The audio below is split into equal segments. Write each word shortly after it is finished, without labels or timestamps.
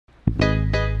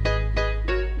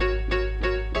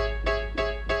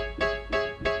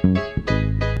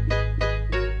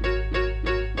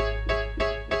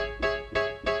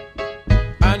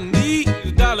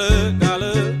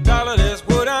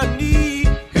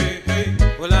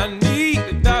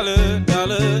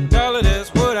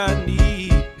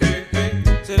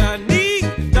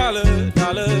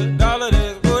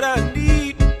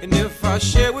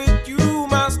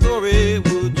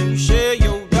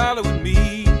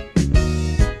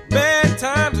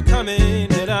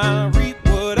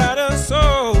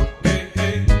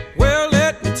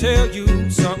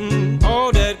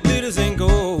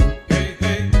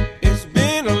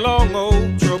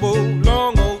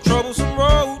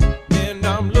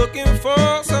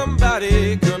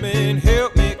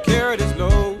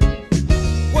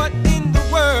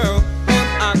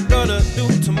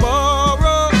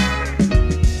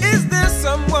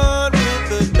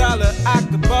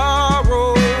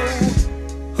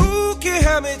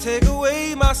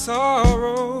my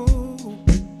sorrow.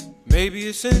 Maybe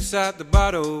it's inside the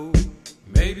bottle.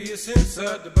 Maybe it's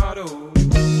inside the bottle.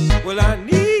 Well, I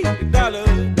need a dollar,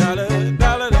 dollar,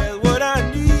 dollar. That's what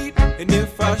I need. And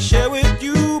if I share with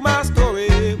you my story,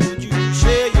 would you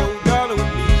share your dollar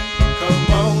with me?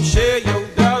 Come on, share your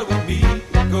dollar with me.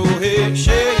 Go ahead,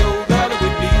 share your dollar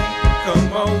with me.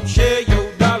 Come on, share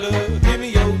your dollar. Give me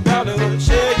your dollar.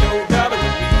 Share your dollar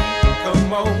with me.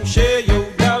 Come on, share your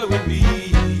dollar with me.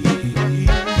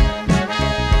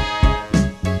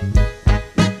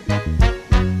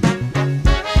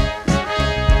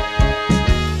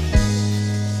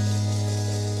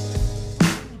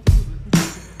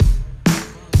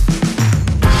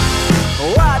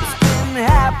 What's been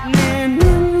happening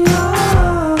in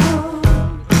your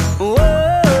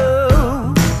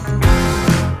world?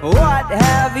 What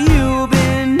have you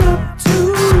been up to?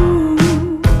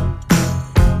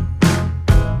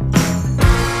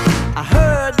 I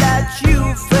heard that you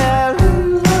fell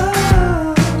in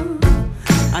love.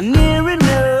 Near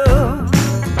enough,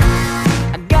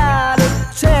 I gotta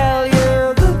tell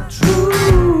you the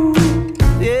truth,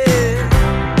 yeah.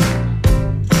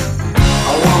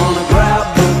 I wanna grab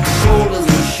both shoulders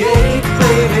and shake,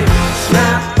 baby,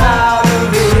 snap out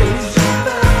of it.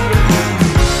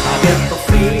 I get the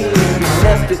feeling I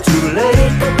left it too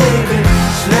late, but baby,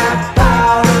 snap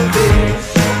out of it.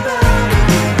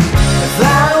 If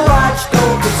that watch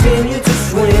don't continue to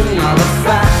swing, I'll a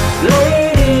fat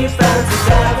lady fancies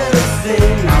having a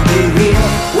thing. I'll be here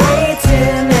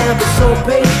waiting ever so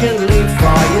patiently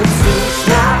for you to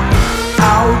snap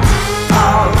out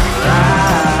of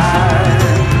line.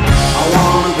 I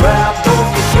wanna grab both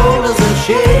your shoulders and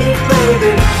shake,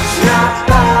 baby, snap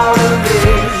out of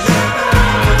it.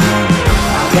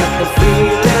 I get the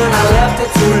feeling I left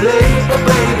it too late, but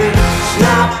baby,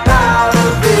 snap out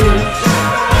of it.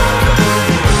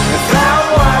 If that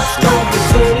watch don't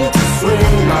continue to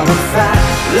swing, I'm a fat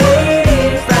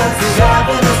lady fancies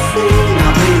having a thing.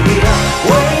 I'll be here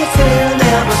waiting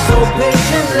ever so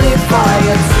patiently for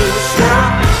you to snap